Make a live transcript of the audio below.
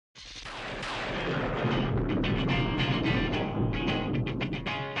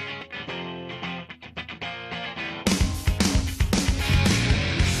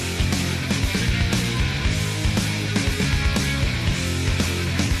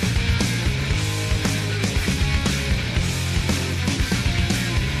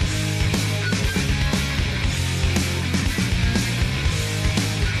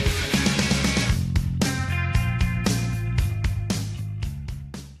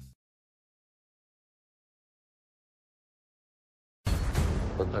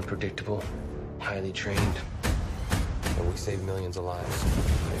We're unpredictable, highly trained, and we save millions of lives.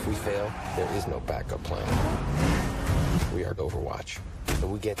 If we fail, there is no backup plan. We are Overwatch,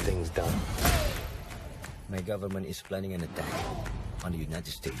 and we get things done. My government is planning an attack on the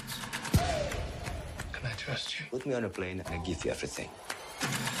United States. Can I trust you? Put me on a plane and I give you everything.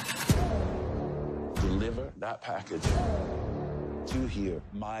 Deliver that package to here,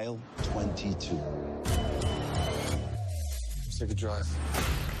 mile 22. Let's take a drive.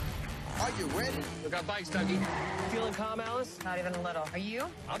 Are you ready? We got bikes, Dougie. Feeling calm, Alice? Not even a little. Are you?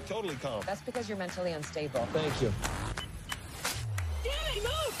 I'm totally calm. That's because you're mentally unstable. Thank you. Danny,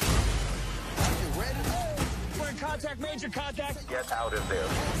 move! Are you ready? We're in contact, major contact. Get out of there.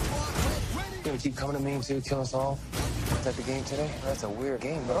 You gonna keep coming to me until you kill us all? Is that the game today? That's a weird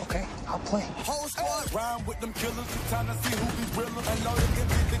game, but okay, I'll play. Whole squad. Round with them killers, time to see who be realer. And know they can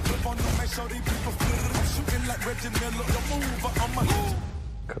beat the clip on them, make sure these people feel it. I'm shooting like Reggie Miller. Don't move, but I'm a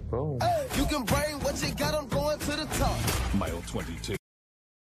Kaboom. Hey, you can bring what you got, I'm going to the top. mile 22.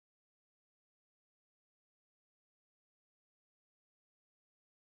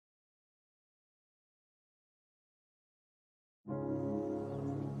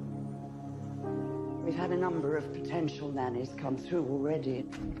 We've had a number of potential nannies come through already.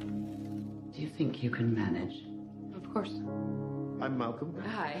 Do you think you can manage? Of course. I'm Malcolm.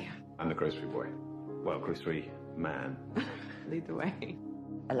 Hi. I'm the grocery boy. Well, grocery man. Lead the way.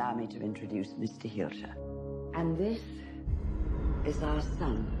 Allow me to introduce Mr. Hilscher. And this is our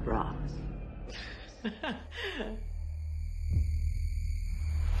son, Brahms.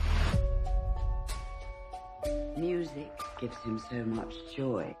 Music gives him so much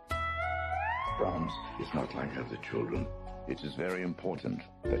joy. Brahms is not like other children. It is very important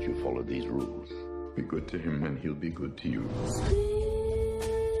that you follow these rules. Be good to him and he'll be good to you.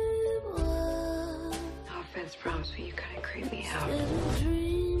 No offense, Brahms, but you kind of creep me out.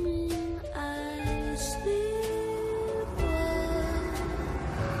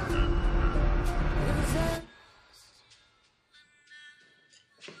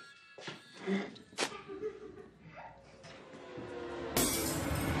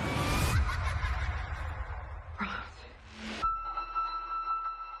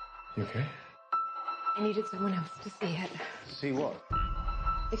 You okay? I needed someone else to see it. See what?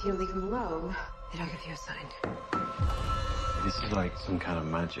 If you leave him alone, then I'll give you a sign. This is like some kind of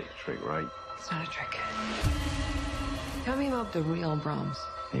magic trick, right? It's not a trick. Tell me about the real Brahms.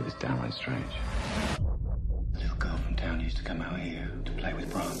 He was downright strange. A little girl from town used to come out here to play with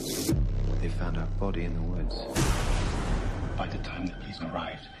Brahms. They found her body in the woods. By the time the police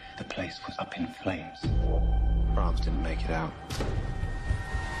arrived, the place was up in flames. Brahms didn't make it out.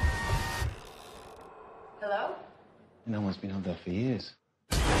 Hello? No one's been out there for years.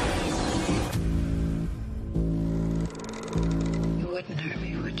 You wouldn't hurt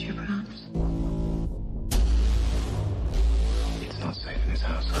me, would you, Brahms? It's not safe in this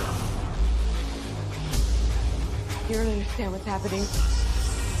house. You don't understand what's happening.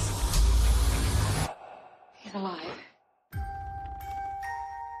 He's alive.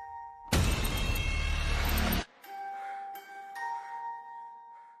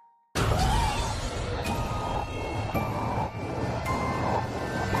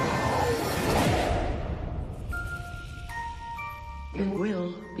 You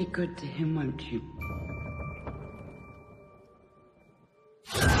will be good to him, won't you?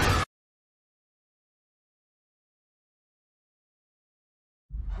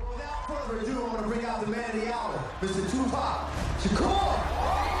 Without further ado, I want to bring out the man of the hour, Mr. Tupac Shakur.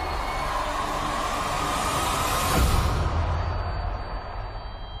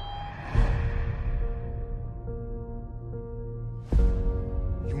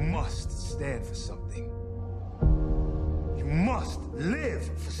 You must stand for something. You must live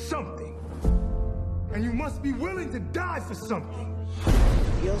for something. And you must be willing to die for something.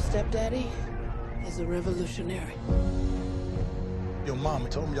 Your stepdaddy is a revolutionary. Your mama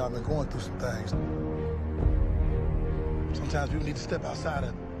told me y'all been going through some things. Sometimes people need to step outside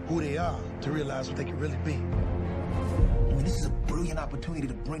of who they are to realize what they can really be. I mean, this is a brilliant opportunity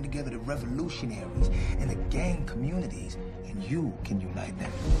to bring together the revolutionaries and the gang communities, and you can unite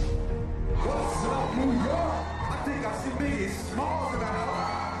them. What's up, New York? I think I see Biggie Smalls in the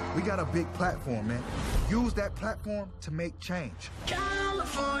house. We got a big platform, man. Use that platform to make change.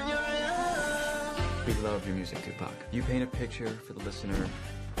 We love your music, Tupac. You paint a picture for the listener.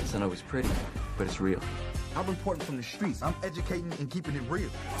 It's not always pretty, but it's real. I'm reporting from the streets. I'm educating and keeping it real.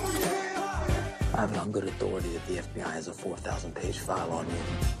 I have it on good authority that the FBI has a 4,000-page file on you.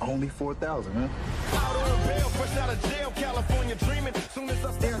 Only 4,000, man.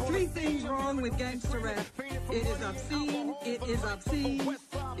 There are three things wrong with gangster rap. It is obscene, it is obscene,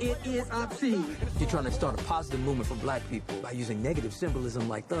 It is obscene. You're trying to start a positive movement for black people by using negative symbolism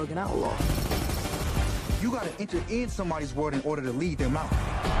like thug and outlaw. You gotta enter in somebody's world in order to lead them out.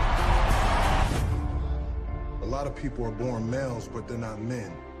 A lot of people are born males, but they're not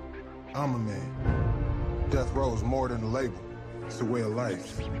men. I'm a man. Death row is more than a label. It's a way of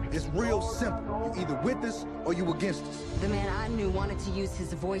life. It's real simple. You're either with us or you against us. The man I knew wanted to use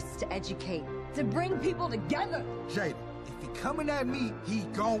his voice to educate, to bring people together. Jada, if he coming at me, he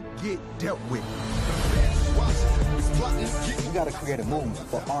gon' get dealt with. We gotta create a movement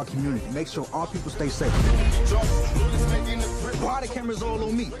for our community. Make sure our people stay safe. Why the cameras all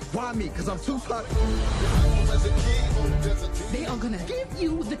on me? Why me? Because I'm Tupac. They are gonna give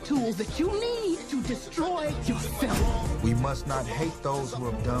you the tools that you need to destroy yourself. We must not hate those who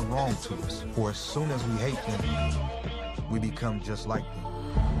have done wrong to us, for as soon as we hate them, we become just like them.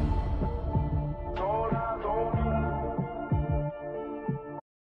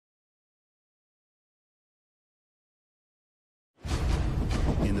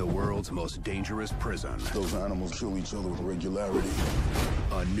 In the world's most dangerous prison, Those animals kill each other with regularity.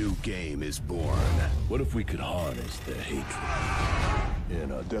 a new game is born. What if we could harness their hatred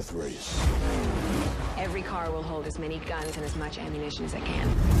in a death race? Every car will hold as many guns and as much ammunition as it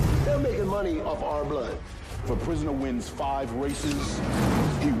can. They're making money off our blood. If a prisoner wins 5 races,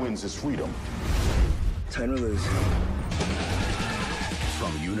 he wins his freedom. 10 to lose.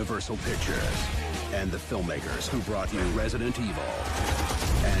 From Universal Pictures and the filmmakers who brought you Resident Evil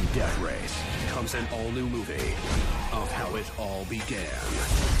and Death Race comes an all-new movie of how it all began.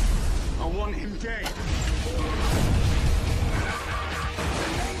 I want him dead.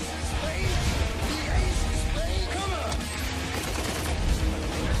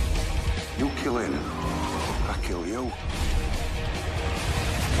 You kill him, I kill you.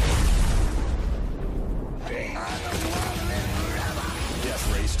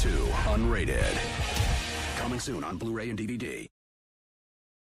 Death Race 2, unrated. Coming soon on Blu-ray and DVD.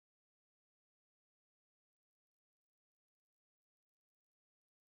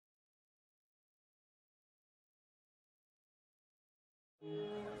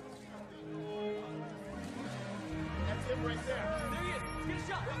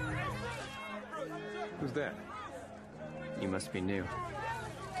 Who's that? You must be new.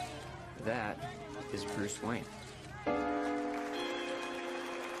 That is Bruce Wayne.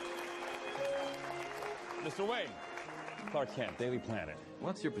 Mr. Wayne, Clark Kent, Daily Planet.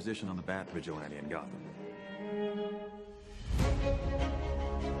 What's your position on the Bat Vigilante in Gotham?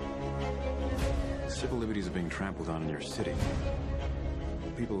 Civil liberties are being trampled on in your city.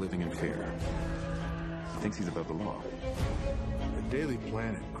 People living in fear. He thinks he's above the law. The Daily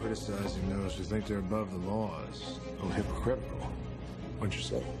Planet criticizing those who think they're above the law is a little hypocritical. What'd you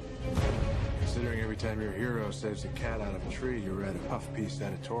say? Considering every time your hero saves a cat out of a tree, you read a puff piece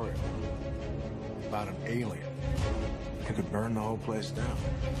editorial about an alien who could burn the whole place down.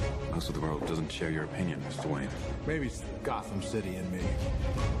 Most of the world doesn't share your opinion, Mr. Wayne. Maybe it's Gotham City and me.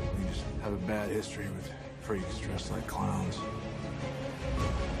 We just have a bad history with freaks dressed like clowns.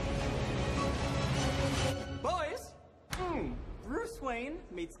 Boys, Bruce Wayne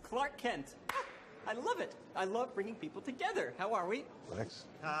meets Clark Kent. I love it. I love bringing people together. How are we? Lex.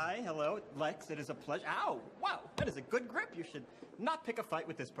 Hi, hello, Lex. It is a pleasure. Ow, wow, that is a good grip. You should not pick a fight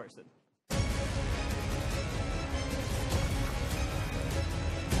with this person.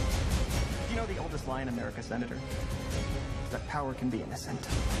 You know the oldest lie in America, Senator? That power can be innocent.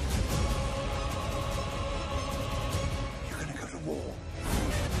 You're gonna go to war.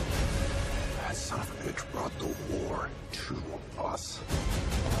 That son of a bitch brought the war to us.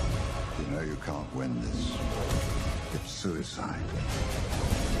 You know you can't win this. It's suicide.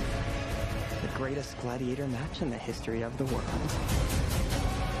 The greatest gladiator match in the history of the world.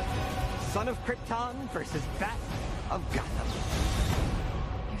 Son of Krypton versus Bat of Gotham.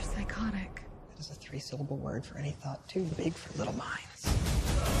 You're psychotic. It is a 3-syllable word for any thought too big for little minds.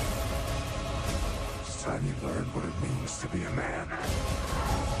 It's time you learn what it means to be a man.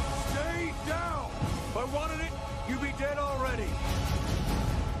 Stay down! If I wanted it, you'd be dead already.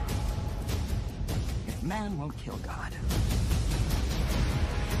 If man won't kill God,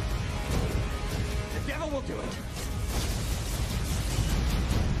 the devil will do it.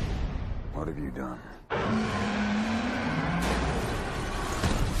 What have you done?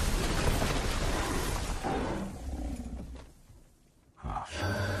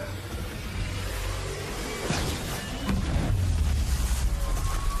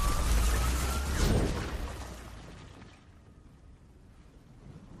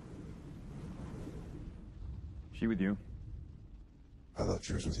 She with you? I thought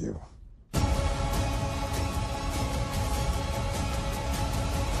she was with you.